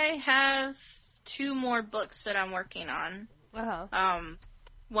 I have 2 more books that I'm working on. Uh-huh.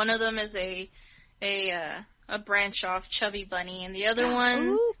 One of them is a branch off Chubby Bunny, and the other one,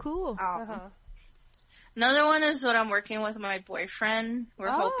 Ooh, cool. another one is what I'm working with my boyfriend. We're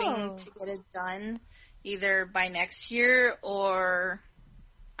Oh. hoping to get it done either by next year or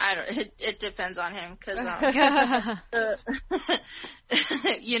I don't. It depends on him because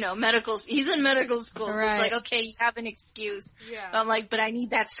medicals. He's in medical school, so Right. it's like, okay, you have an excuse. Yeah. I'm like, but I need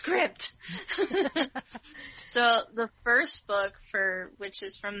that script. So the first book which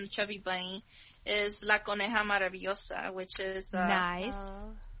is from Chubby Bunny is La Coneja Maravillosa, which is Nice.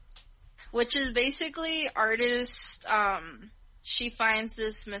 which is basically artist. She finds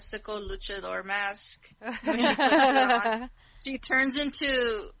this mystical luchador mask. When she puts it on, she turns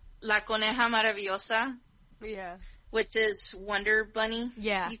into La Coneja Maravillosa, Yeah. which is Wonder Bunny.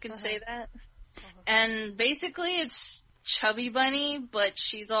 Yeah. You can say that. And basically it's Chubby Bunny, but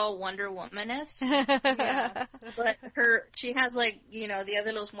she's all Wonder Woman-esque. Yeah. But she has the Dia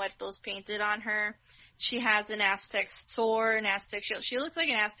de los Muertos painted on her. She has an Aztec sword, an Aztec shield. She looks like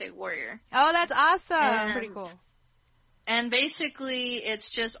an Aztec warrior. Oh, that's awesome. That's pretty cool. And basically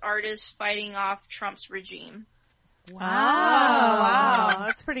it's just artists fighting off Trump's regime. Wow.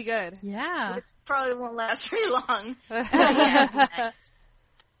 That's pretty good. Yeah. Which probably won't last very long.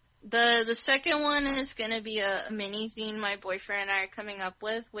 The second one is going to be a mini zine my boyfriend and I are coming up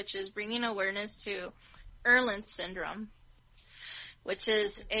with, which is bringing awareness to Erland syndrome, which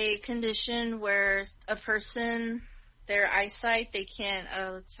is a condition where a person, their eyesight, they can't,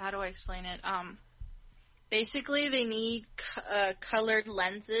 how do I explain it? Basically they need colored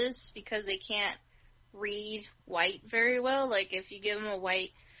lenses because they can't read white very well. Like if you give them a white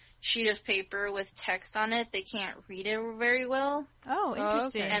sheet of paper with text on it, they can't read it very well. Oh,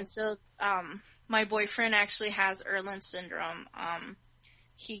 interesting. okay. And so, my boyfriend actually has Erland syndrome.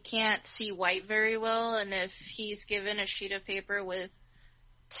 He can't see white very well, and if he's given a sheet of paper with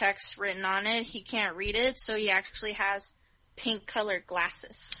text written on it, he can't read it, so he actually has pink colored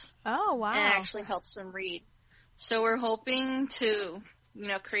glasses. Oh, wow. And it actually helps him read. So we're hoping to,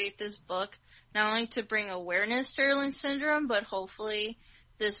 create this book, not only to bring awareness to Erland syndrome, but hopefully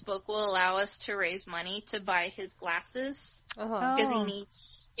this book will allow us to raise money to buy his glasses. Uh-huh. Because Oh.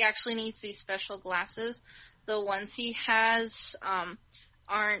 he actually needs these special glasses. The ones he has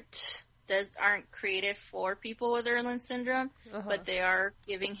aren't created for people with Erland syndrome, Uh-huh. but they are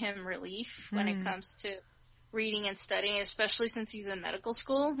giving him relief when it comes to reading and studying, especially since he's in medical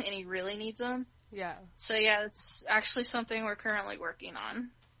school and he really needs them. Yeah. So yeah, it's actually something we're currently working on.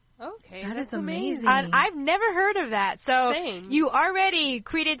 Okay. That that's is amazing. I've never heard of that. So Same. you already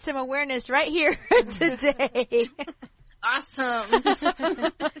created some awareness right here today. Awesome.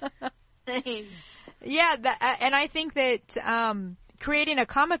 Thanks. Yeah, and I think that creating a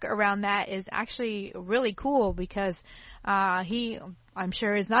comic around that is actually really cool because I'm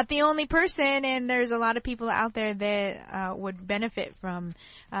sure, is not the only person, and there's a lot of people out there that would benefit from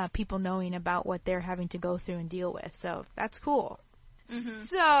people knowing about what they're having to go through and deal with. So that's cool. Mm-hmm.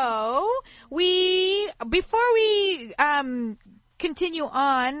 So before we continue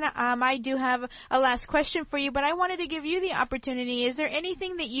on, I do have a last question for you, but I wanted to give you the opportunity. Is there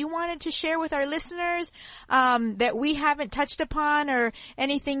anything that you wanted to share with our listeners that we haven't touched upon, or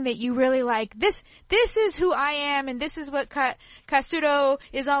anything that you really like? This is who I am, and this is what Katsuro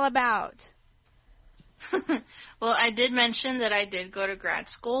is all about. Well, I did mention that I did go to grad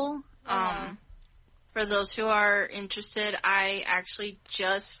school. For those who are interested, I actually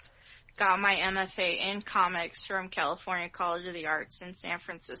just got my MFA in comics from California College of the Arts in San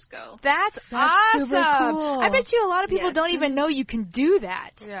Francisco. That's super awesome. cool. I bet you a lot of people Yes. don't even know you can do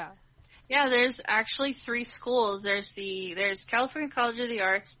that. Yeah. Yeah, there's actually 3 schools. There's California College of the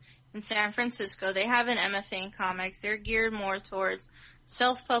Arts in San Francisco. They have an MFA in comics. They're geared more towards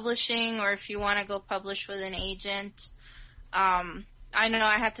self-publishing, or if you want to go publish with an agent. I know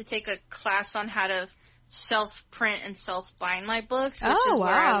I had to take a class on how to self-print and self-bind my books, which Oh, is where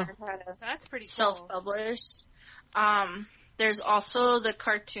I wow. learned how to That's pretty cool. self-publish. There's also the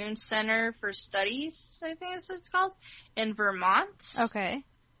Cartoon Center for Studies, I think is what it's called, in Vermont. Okay.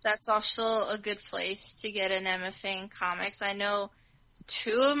 That's also a good place to get an MFA in comics. I know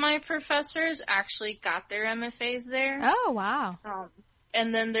 2 of my professors actually got their MFAs there. Oh, wow.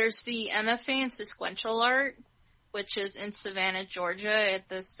 And then there's the MFA in sequential art, which is in Savannah, Georgia, at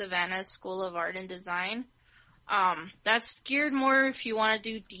the Savannah School of Art and Design. That's geared more if you want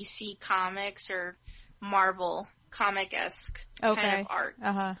to do DC Comics or Marvel comic-esque kind of art.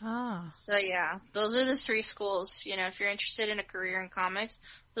 So yeah, those are the 3 schools. You know, if you're interested in a career in comics,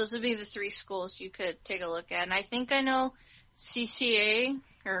 those would be the 3 schools you could take a look at. And I think I know CCA,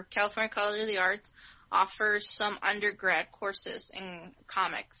 or California College of the Arts, offers some undergrad courses in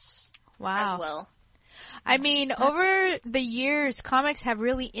comics as well. I mean, over the years, comics have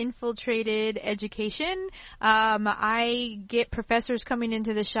really infiltrated education. I get professors coming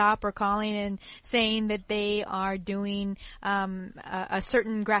into the shop or calling and saying that they are doing a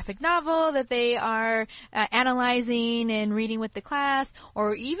certain graphic novel that they are analyzing and reading with the class,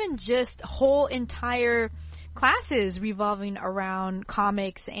 or even just whole entire classes revolving around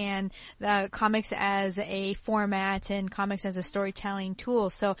comics and comics as a format and comics as a storytelling tool.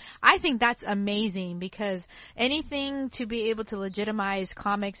 So I think that's amazing, because anything to be able to legitimize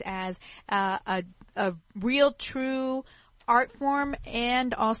comics as a real, true art form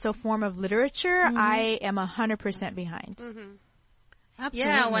and also form of literature, I am 100% behind.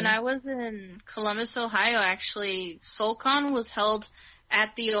 Absolutely. Yeah, when I was in Columbus, Ohio, actually, SoulCon was held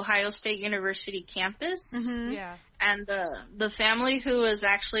at the Ohio State University campus. Yeah. And the family who was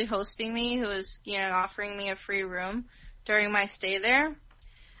actually hosting me, who was, you know, offering me a free room during my stay there,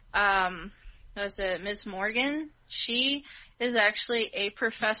 was Miss Morgan. She is actually a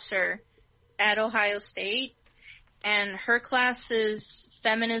professor at Ohio State, and her class is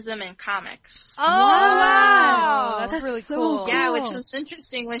feminism and comics. Oh, wow! That's really so cool. Yeah, which was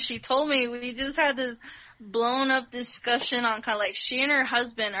interesting. When she told me, we just had this blown up discussion on kind of like, she and her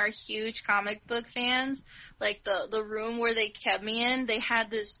husband are huge comic book fans. Like the room where they kept me in, they had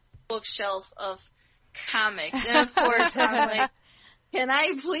this bookshelf of comics. And of course I'm like, can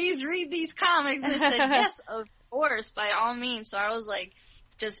I please read these comics? And they said, yes, of course, by all means. So I was like,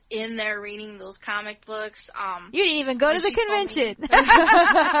 just in there reading those comic books. You didn't even go to the convention.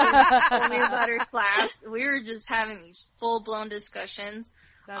 Told me about her class. We were just having these full blown discussions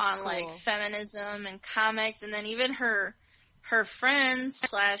on like feminism and comics, and then even her friends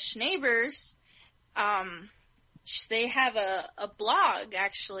 / neighbors, they have a blog,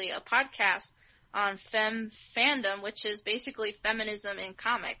 actually, a podcast on fandom, which is basically feminism in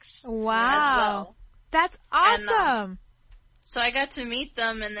comics. Wow. As well. That's awesome. And, so I got to meet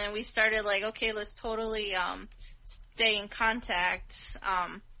them, and then we started like, okay, let's totally stay in contact.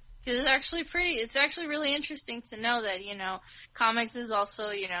 Because it's actually really interesting to know that, you know, comics is also,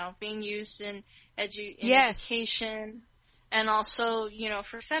 you know, being used in education, and also, you know,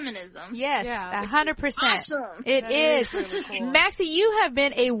 for feminism. Yes, yeah, 100%. Awesome. It is. Really cool. Maxie, you have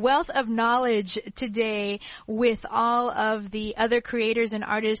been a wealth of knowledge today with all of the other creators and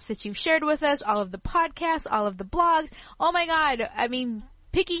artists that you've shared with us, all of the podcasts, all of the blogs. Oh my God. I mean,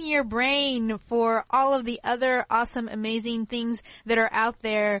 picking your brain for all of the other awesome, amazing things that are out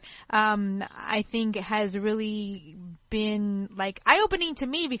there, I think has really been like eye-opening to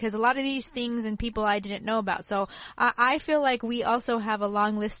me, because a lot of these things and people I didn't know about. So I feel like we also have a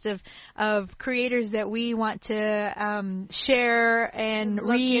long list of creators that we want to share and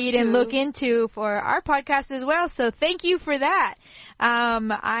read and look into for our podcast as well. So thank you for that.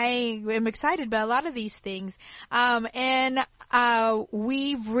 I am excited about a lot of these things. And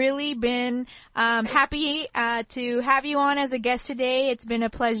we've really been happy to have you on as a guest today. It's been a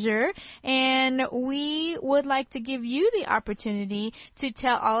pleasure, and we would like to give you the opportunity to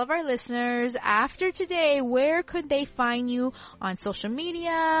tell all of our listeners after today, where could they find you on social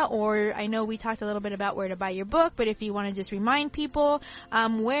media, or I know we talked a little bit about where to buy your book, but if you want to just remind people,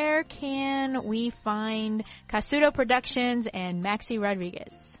 where can we find Casuto Productions and Maxie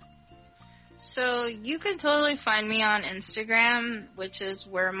Rodriguez? So you can totally find me on Instagram, which is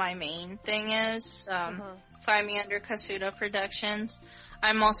where my main thing is. Find me under Casuto Productions.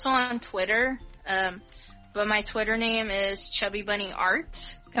 I'm also on Twitter, but my Twitter name is Chubby Bunny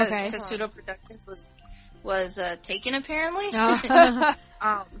Art, because Casuto Productions was taken apparently.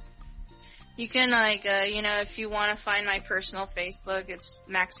 You can if you want to find my personal Facebook, it's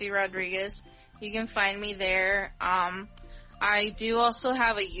Maxie Rodriguez. You can find me there. I do also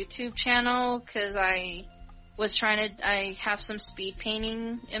have a YouTube channel, because I have some speed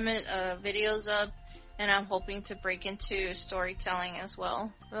painting videos up, and I'm hoping to break into storytelling as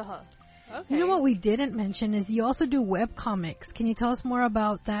well. Okay. You know what we didn't mention is you also do web comics. Can you tell us more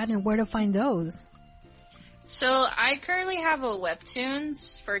about that and where to find those? So I currently have a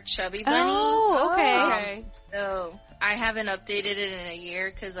webtoons for Chubby Bunny. Oh, okay. Okay. So I haven't updated it in a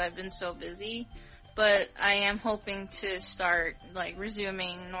year because I've been so busy. But I am hoping to start like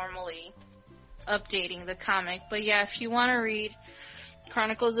resuming normally updating the comic. But yeah, if you want to read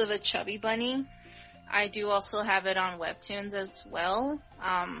Chronicles of a Chubby Bunny, I do also have it on webtoons as well.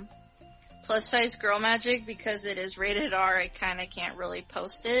 Plus size girl magic, because it is rated R, I kind of can't really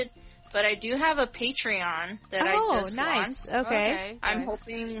post it. But I do have a Patreon that I just nice. launched. Okay. I'm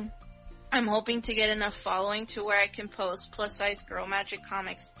hoping to get enough following to where I can post plus size girl magic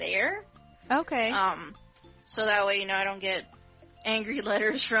comics there. Okay. So that way, I don't get angry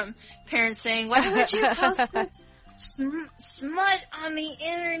letters from parents saying, "Why would you post this smut on the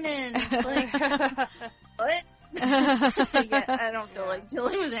internet?" It's like, what? Yeah, I don't feel like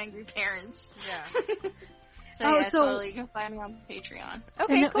dealing with angry parents. Yeah. Totally. You can find me on Patreon.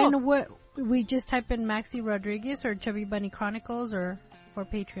 Okay, cool. And what, we just type in Maxi Rodriguez or Chubby Bunny Chronicles or for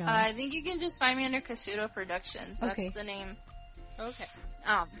Patreon? I think you can just find me under Casuto Productions. That's Okay. the name. Okay.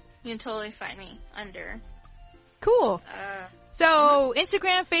 You can totally find me under. Cool. So,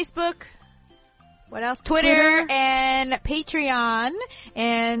 Instagram, Facebook, what else? Twitter. And Patreon,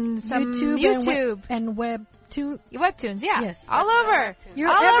 and some YouTube. And Webtoons, yeah. Yes. All over. You're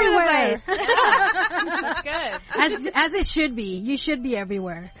All everywhere. over the place. That's good. As it should be. You should be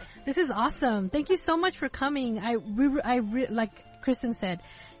everywhere. This is awesome. Thank you so much for coming. Like Kristen said,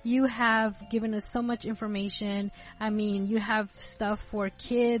 you have given us so much information. I mean, you have stuff for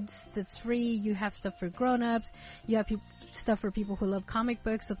kids that's free. You have stuff for grown-ups. You have stuff for people who love comic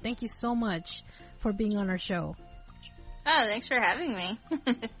books. So thank you so much for being on our show. Oh, thanks for having me.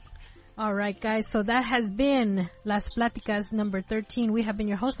 All right, guys. So that has been Las Pláticas number 13. We have been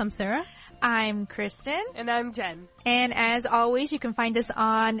your host. I'm Sarah. I'm Kristen. And I'm Jen. And as always, you can find us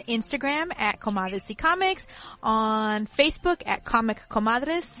on Instagram at Comadres y Comics, on Facebook at Comic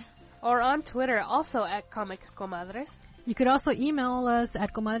Comadres, Or on Twitter, also at Comic Comadres. You could also email us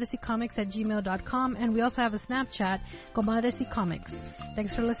at comadresycomics@gmail.com, and we also have a Snapchat, Comadres y Comics.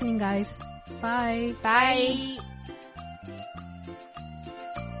 Thanks for listening, guys. Bye. Bye.